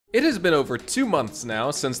It has been over 2 months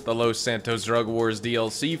now since the Los Santos Drug Wars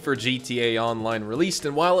DLC for GTA Online released,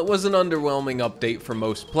 and while it was an underwhelming update for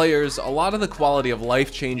most players, a lot of the quality of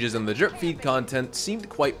life changes in the drip feed content seemed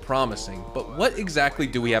quite promising. But what exactly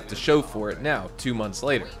do we have to show for it now, 2 months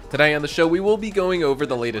later? Today on the show we will be going over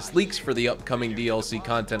the latest leaks for the upcoming DLC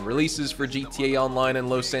content releases for GTA Online and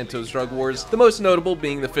Los Santos Drug Wars, the most notable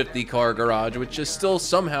being the 50 car garage, which is still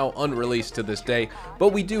somehow unreleased to this day, but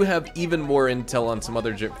we do have even more intel on some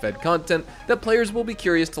other drip fed content that players will be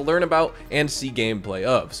curious to learn about and see gameplay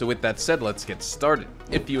of. So with that said, let's get started.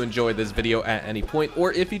 If you enjoyed this video at any point,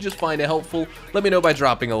 or if you just find it helpful, let me know by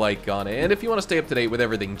dropping a like on it. And if you want to stay up to date with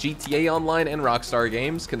everything GTA Online and Rockstar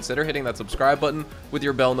Games, consider hitting that subscribe button with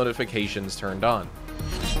your bell notifications turned on.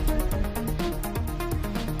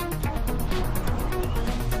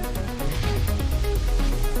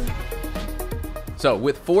 So,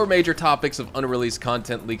 with 4 major topics of unreleased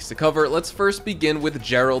content leaks to cover, let's first begin with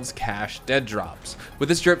Gerald's cash dead drops. With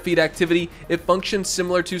this drip feed activity, it functions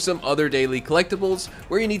similar to some other daily collectibles,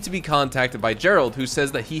 where you need to be contacted by Gerald, who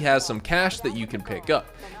says that he has some cash that you can pick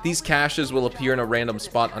up. These caches will appear in a random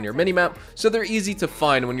spot on your minimap, so they're easy to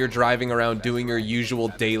find when you're driving around doing your usual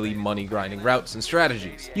daily money grinding routes and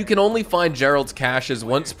strategies. You can only find Gerald's caches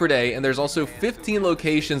once per day, and there's also 15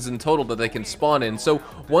 locations in total that they can spawn in, so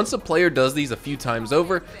once a player does these a few times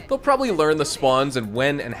over, they'll probably learn the spawns and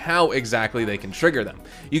when and how exactly they can trigger them.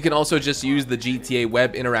 You can also just use the GTA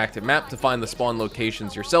Web interactive map to find the spawn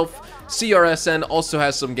locations yourself. CRSN also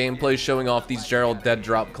has some gameplay showing off these Gerald dead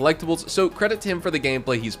drop collectibles, so credit to him for the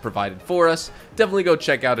gameplay he's provided for us. Definitely go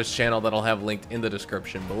check out his channel that I'll have linked in the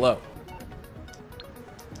description below.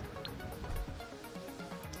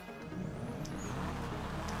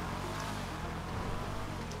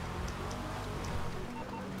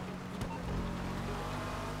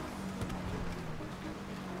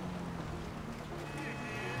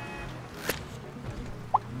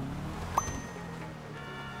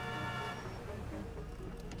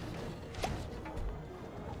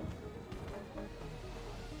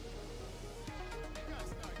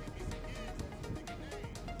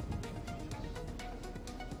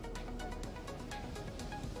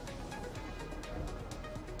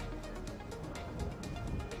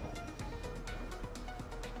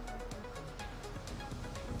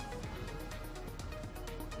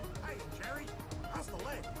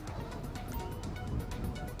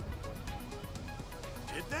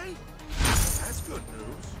 Did they? That's good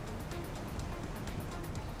news.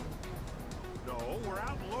 No, we're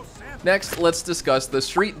out in Los Santos. Next, let's discuss the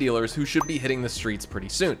street dealers who should be hitting the streets pretty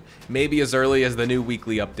soon, maybe as early as the new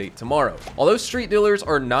weekly update tomorrow. Although street dealers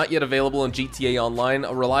are not yet available in GTA Online,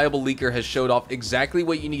 a reliable leaker has showed off exactly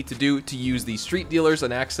what you need to do to use these street dealers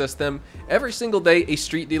and access them. Every single day, a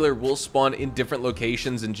street dealer will spawn in different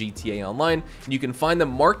locations in GTA Online, and you can find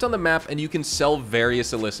them marked on the map and you can sell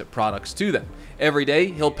various illicit products to them. Every day,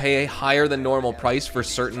 he'll pay a higher than normal price for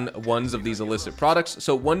certain ones of these illicit products,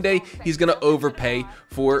 so one day he's going to overpay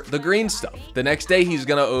for the green stuff. The next day he's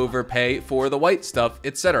going to overpay for the white stuff,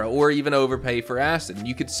 etc., or even overpay for acid.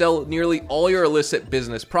 You could sell nearly all your illicit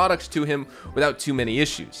business products to him without too many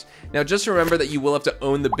issues. Now just remember that you will have to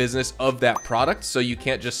own the business of that product, so you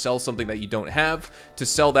can't just sell something that you don't have. To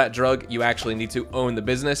sell that drug, you actually need to own the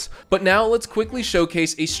business. But now let's quickly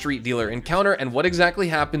showcase a street dealer encounter and what exactly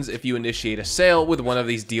happens if you initiate a sale with one of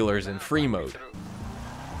these dealers in free mode.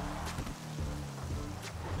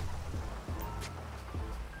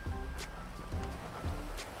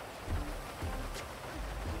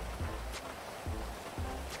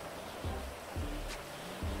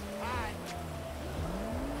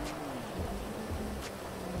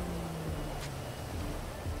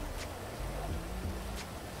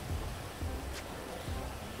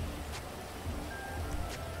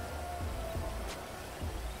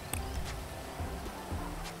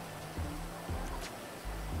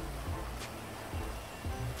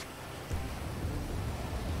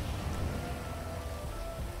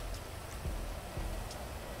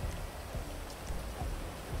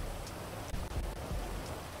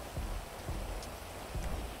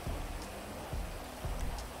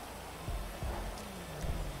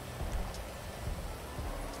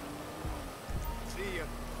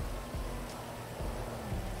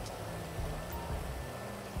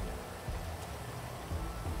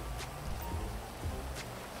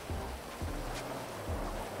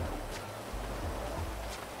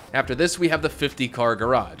 After this, we have the 50-car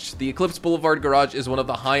garage. The Eclipse Boulevard garage is one of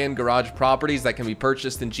the high-end garage properties that can be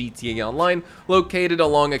purchased in GTA Online, located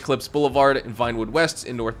along Eclipse Boulevard in Vinewood West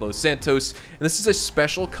in North Los Santos. And this is a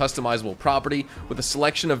special customizable property with a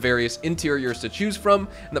selection of various interiors to choose from,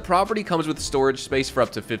 and the property comes with storage space for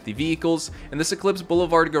up to 50 vehicles. And this Eclipse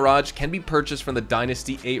Boulevard garage can be purchased from the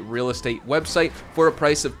Dynasty 8 real estate website for a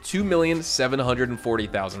price of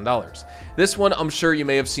 $2,740,000. This one, I'm sure you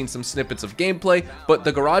may have seen some snippets of gameplay, but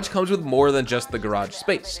the garage comes with more than just the garage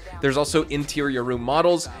space. There's also interior room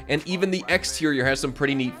models, and even the exterior has some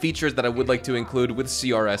pretty neat features that I would like to include with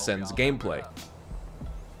CRSN's gameplay.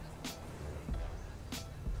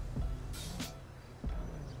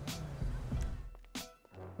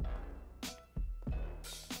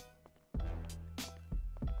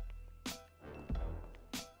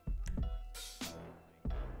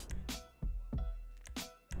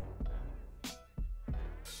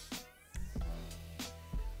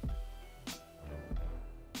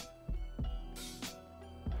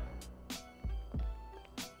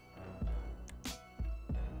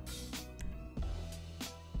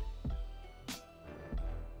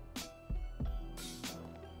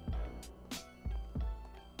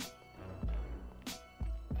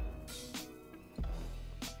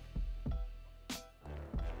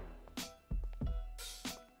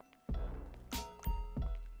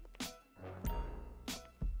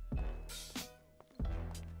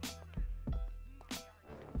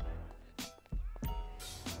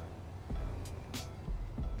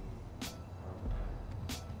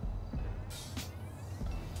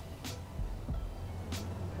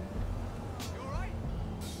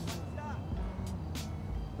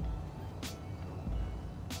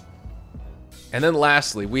 And then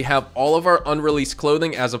lastly, we have all of our unreleased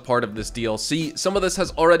clothing as a part of this DLC. Some of this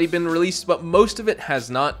has already been released, but most of it has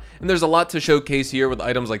not. And there's a lot to showcase here with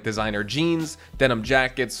items like designer jeans, denim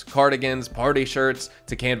jackets, cardigans, party shirts,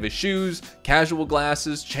 to canvas shoes, casual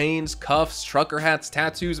glasses, chains, cuffs, trucker hats,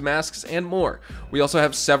 tattoos, masks, and more. We also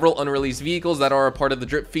have several unreleased vehicles that are a part of the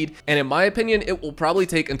drip feed, and in my opinion, it will probably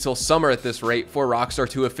take until summer at this rate for Rockstar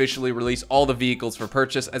to officially release all the vehicles for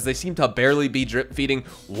purchase, as they seem to barely be drip feeding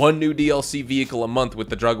one new DLC vehicle a month with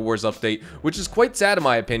the Drug Wars update, which is quite sad in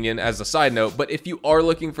my opinion as a side note. But if you are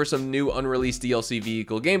looking for some new unreleased DLC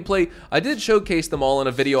vehicle gameplay, I did showcase them all in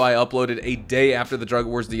a video I uploaded a day after the Drug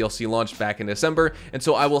Wars DLC launched back in December, and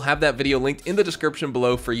so I will have that video linked in the description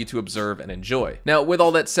below for you to observe and enjoy. Now, with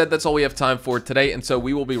all that said, that's all we have time for today, and so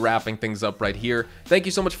we will be wrapping things up right here. Thank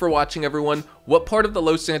you so much for watching, everyone. What part of the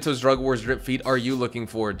Los Santos Drug Wars drip feed are you looking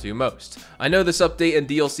forward to most? I know this update and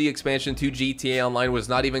DLC expansion to GTA Online was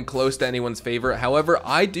not even close to anyone's favorite. However,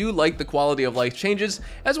 I do like the quality of life changes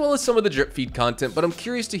as well as some of the drip feed content, but I'm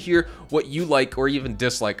curious to hear what you like or even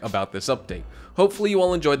dislike about this update. Hopefully you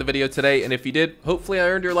all enjoyed the video today, and if you did, hopefully I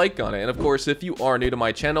earned your like on it. And of course, if you are new to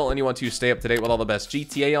my channel and you want to stay up to date with all the best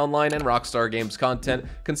GTA Online and Rockstar Games content,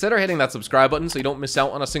 consider hitting that subscribe button so you don't miss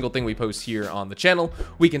out on a single thing we post here on the channel.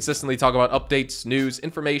 We consistently talk about updates, news,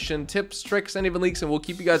 information, tips, tricks, and even leaks, and we'll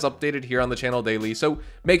keep you guys updated here on the channel daily, so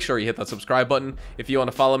make sure you hit that subscribe button. If you want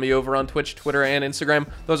to follow me over on Twitch, Twitter, and Instagram,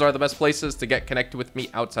 those are the best places to get connected with me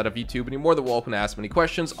outside of YouTube, and you're more than welcome to ask me any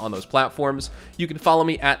questions on those platforms. You can follow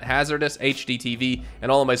me at HazardousHDTV,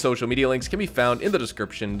 and all of my social media links can be found in the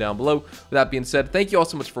description down below. With that being said, thank you all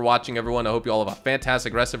so much for watching, everyone. I hope you all have a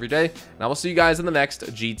fantastic rest of your day, and I will see you guys in the next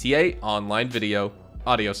GTA Online video.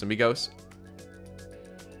 Adios, amigos.